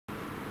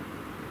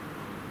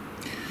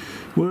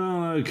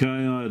Well, okay,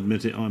 I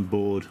admit it, I'm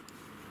bored.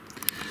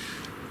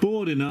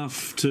 Bored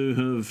enough to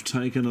have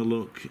taken a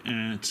look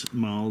at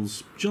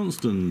Miles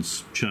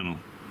Johnston's channel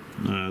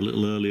a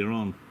little earlier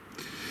on.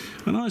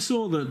 And I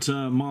saw that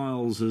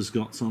Miles has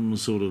got some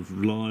sort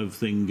of live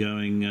thing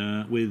going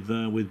with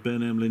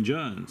Ben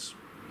Emlyn-Jones.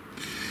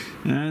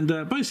 And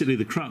basically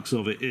the crux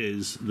of it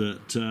is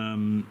that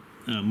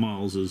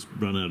Miles has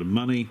run out of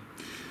money,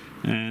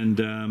 and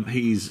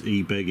he's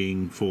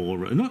begging for,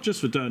 not just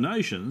for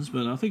donations,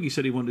 but I think he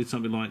said he wanted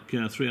something like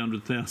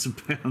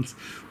 £300,000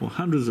 or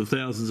hundreds of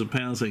thousands of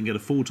pounds so he can get a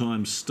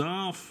full-time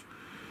staff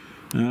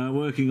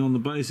working on the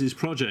Bases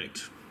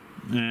project.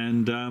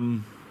 And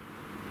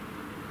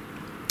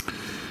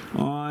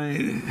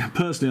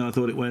I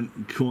thought it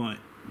went quite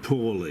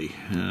poorly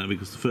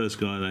because the first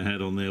guy they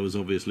had on there was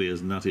obviously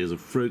as nutty as a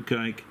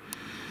fruitcake.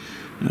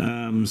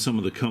 Some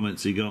of the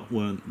comments he got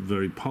weren't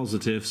very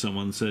positive.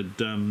 Someone said,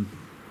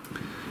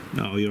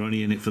 "Oh, you're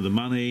only in it for the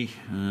money,"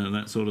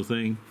 that sort of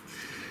thing.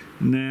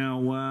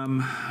 Now,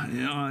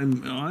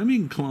 I'm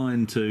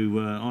inclined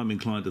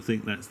to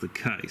think that's the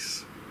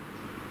case,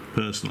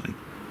 personally.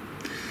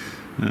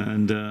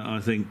 And I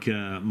think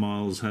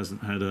Miles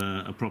hasn't had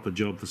a proper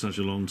job for such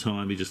a long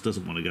time. He just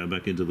doesn't want to go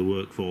back into the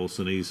workforce,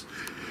 and he's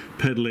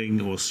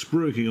peddling or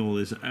spruiking all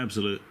this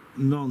absolute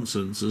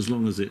nonsense as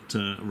long as it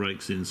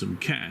rakes in some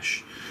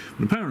cash.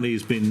 And apparently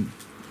he's been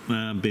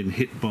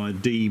hit by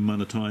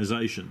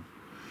demonetization.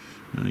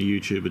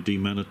 YouTube are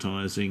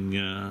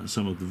demonetizing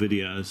some of the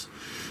videos,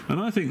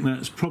 and I think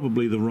that's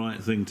probably the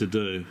right thing to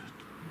do,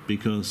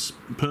 because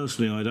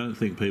personally I don't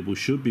think people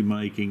should be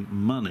making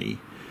money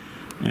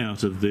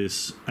out of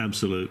this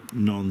absolute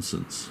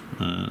nonsense.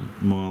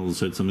 Miles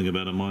said something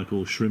about a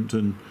Michael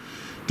Shrimpton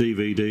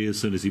DVD. As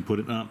soon as he put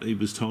it up, he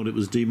was told it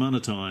was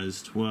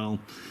demonetised. Well,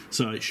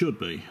 so it should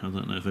be. I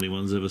don't know if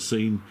anyone's ever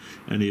seen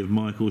any of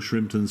Michael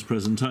Shrimpton's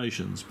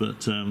presentations,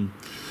 but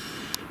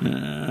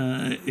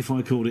if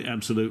I called it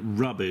absolute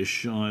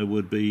rubbish, I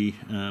would be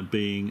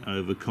being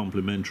over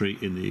complimentary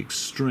in the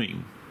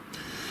extreme.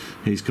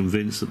 He's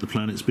convinced that the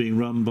planet's being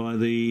run by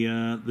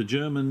the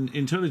German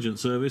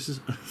intelligence services.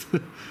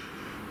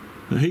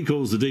 He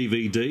calls the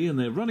DVD, and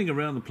they're running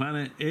around the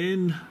planet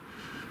in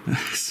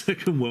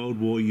Second World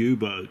War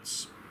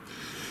U-boats.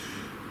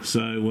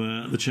 So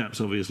the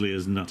chap's obviously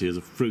as nutty as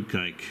a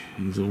fruitcake.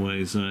 He's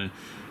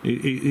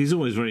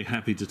always very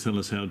happy to tell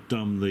us how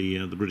dumb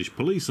the British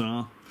police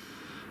are,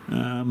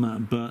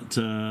 but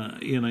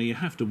you know, you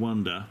have to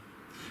wonder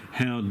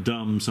how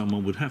dumb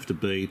someone would have to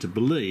be to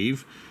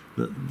believe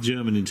that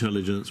German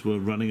intelligence were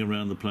running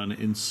around the planet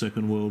in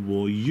Second World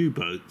War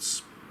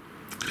U-boats.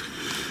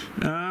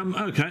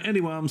 Okay,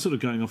 anyway, I'm sort of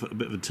going off at a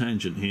bit of a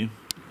tangent here.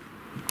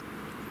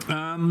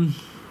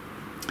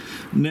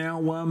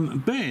 Now,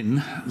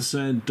 Ben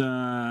said,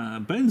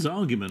 Ben's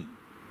argument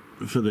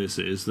for this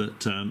is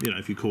that, you know,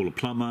 if you call a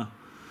plumber,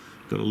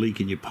 got a leak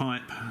in your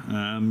pipe,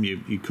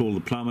 you call the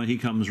plumber, he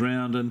comes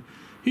round, and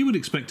he would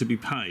expect to be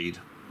paid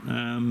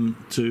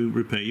to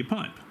repair your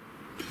pipe.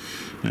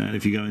 And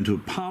if you go into a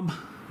pub,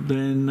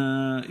 then,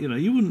 you know,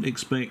 you wouldn't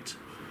expect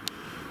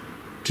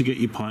to get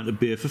your pint of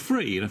beer for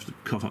free. You'd have to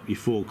cough up your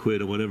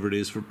 £4 or whatever it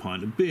is for a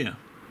pint of beer.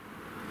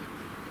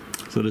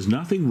 So there's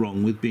nothing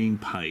wrong with being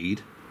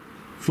paid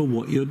for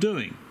what you're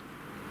doing.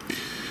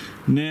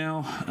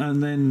 Now,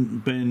 and then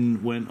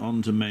Ben went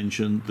on to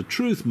mention the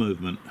truth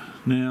movement.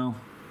 Now,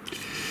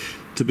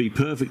 to be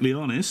perfectly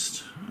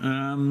honest,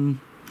 the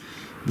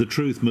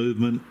truth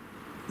movement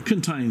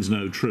contains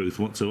no truth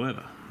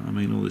whatsoever. I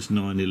mean, all this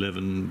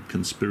 9/11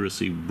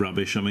 conspiracy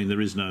rubbish. I mean,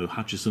 there is no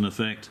Hutchison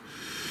effect.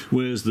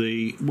 Where's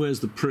the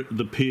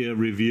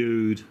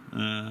peer-reviewed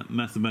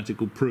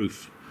mathematical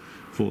proof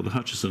for the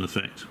Hutchison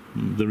effect?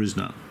 There is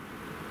none.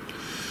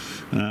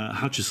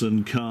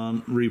 Hutchison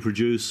can't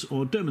reproduce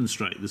or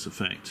demonstrate this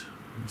effect,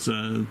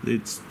 so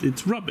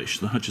it's rubbish.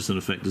 The Hutchison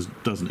effect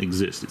doesn't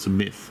exist. It's a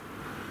myth.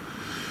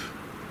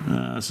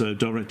 So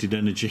directed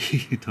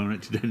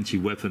energy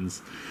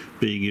weapons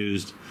being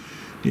used,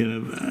 you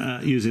know,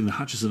 using the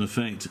Hutchison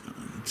effect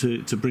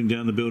to bring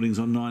down the buildings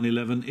on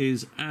 9/11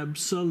 is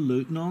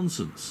absolute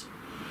nonsense.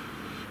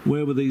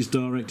 Where were these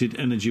directed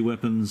energy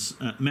weapons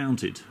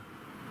mounted?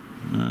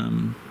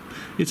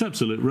 It's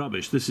absolute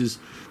rubbish. This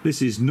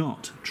is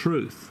not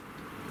truth.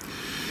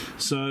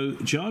 So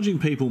charging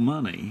people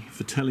money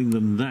for telling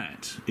them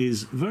that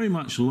is very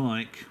much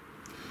like,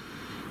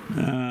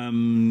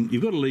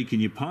 you've got a leak in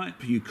your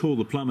pipe, you call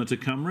the plumber to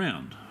come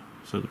round.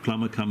 So the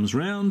plumber comes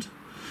round,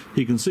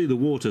 he can see the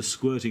water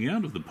squirting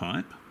out of the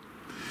pipe,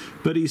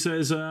 but he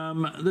says,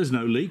 there's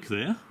no leak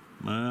there.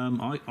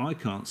 I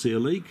can't see a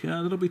leak.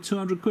 That'll be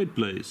 £200,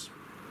 please.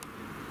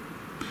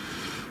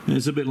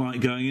 It's a bit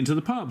like going into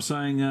the pub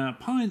saying,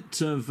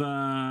 pint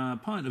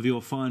of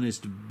your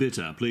finest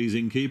bitter, please,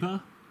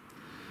 innkeeper.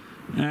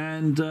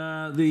 And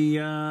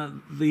the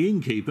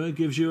innkeeper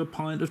gives you a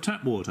pint of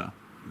tap water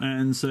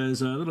and says,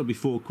 that'll be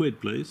 £4,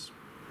 please.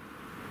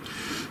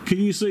 Can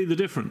you see the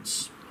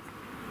difference?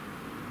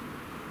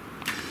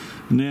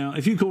 Now,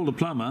 if you call the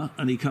plumber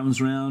and he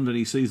comes round and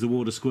he sees the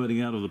water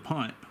squirting out of the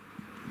pipe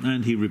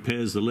and he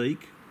repairs the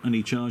leak, and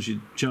he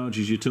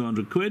charges you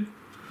 200 quid,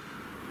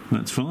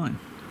 that's fine.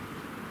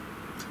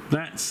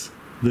 That's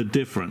the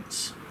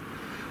difference.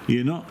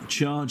 You're not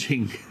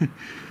charging...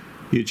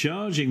 You're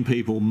charging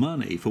people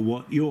money for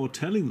what you're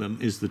telling them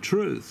is the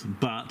truth,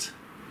 but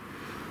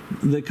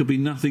there could be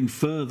nothing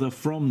further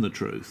from the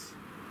truth.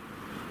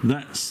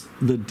 That's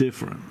the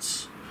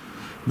difference.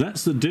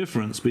 That's the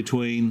difference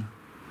between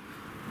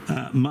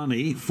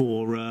money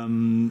for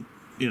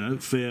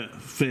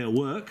fair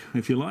work,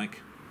 if you like,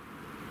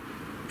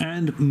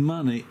 and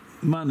money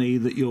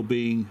that you're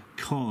being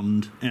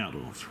conned out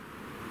of.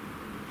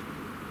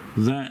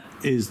 That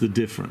is the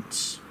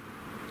difference.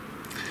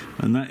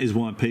 And that is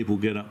why people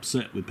get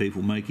upset with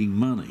people making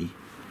money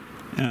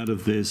out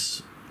of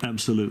this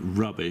absolute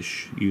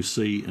rubbish you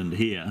see and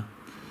hear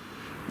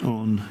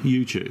on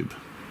YouTube.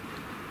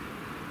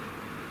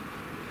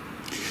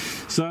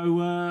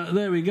 So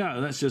there we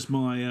go. That's just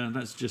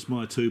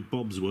my two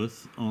bobs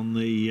worth on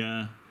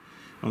the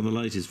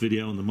latest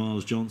video on the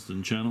Miles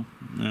Johnston channel.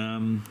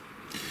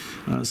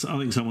 So I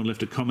think someone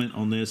left a comment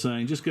on there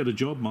saying, "Just get a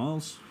job,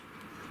 Miles,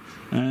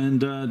 and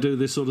do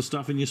this sort of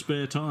stuff in your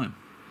spare time."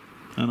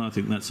 And I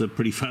think that's a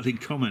pretty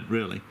valid comment,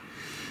 really.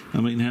 I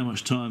mean, how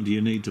much time do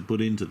you need to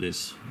put into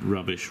this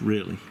rubbish,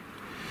 really?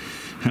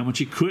 How much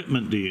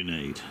equipment do you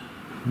need?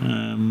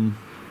 I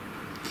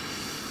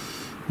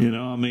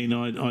mean,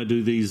 I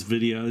do these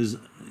videos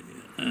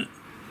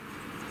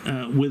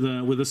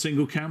with a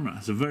single camera.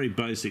 It's a very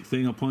basic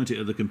thing. I point it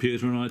at the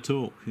computer and I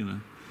talk,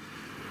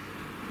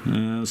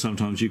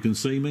 sometimes you can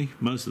see me.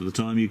 Most of the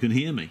time you can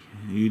hear me.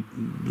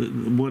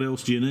 What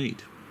else do you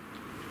need?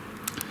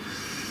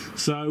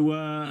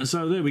 So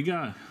there we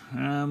go.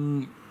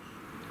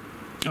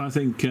 I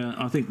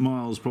think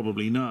Miles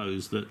probably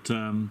knows that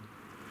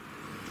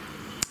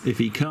if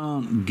he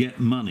can't get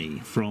money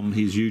from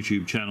his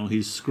YouTube channel,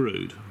 he's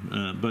screwed,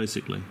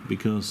 basically,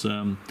 because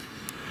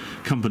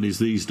companies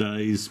these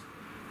days,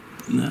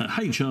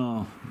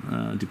 HR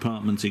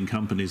departments in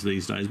companies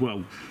these days,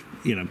 well,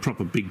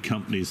 proper big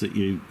companies that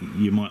you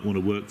might want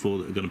to work for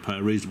that are going to pay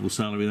a reasonable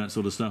salary, that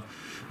sort of stuff,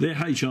 their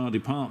HR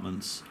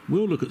departments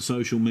will look at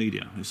social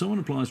media. If someone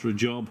applies for a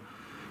job,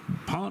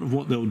 part of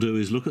what they'll do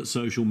is look at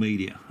social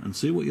media and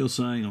see what you're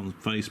saying on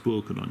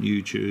Facebook and on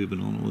YouTube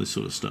and on all this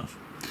sort of stuff.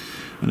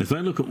 And if they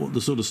look at what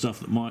the sort of stuff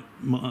that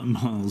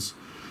Miles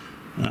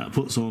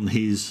puts on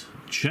his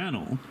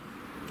channel,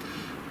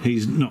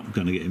 he's not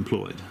going to get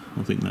employed.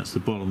 I think that's the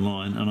bottom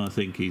line, and I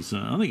think he's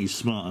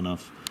smart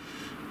enough.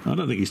 I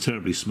don't think he's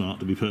terribly smart,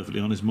 to be perfectly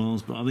honest,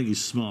 Miles, but I think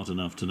he's smart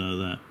enough to know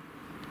that.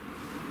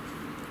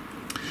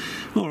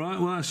 All right,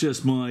 well, that's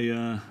just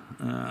my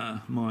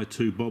my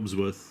two bobs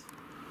worth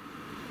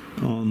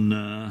on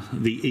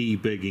the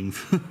e-begging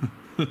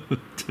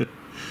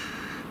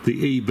the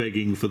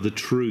e-begging for the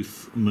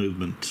truth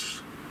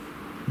movement.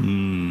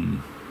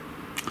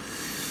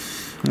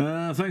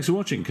 Thanks for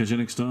watching. Catch you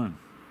next time.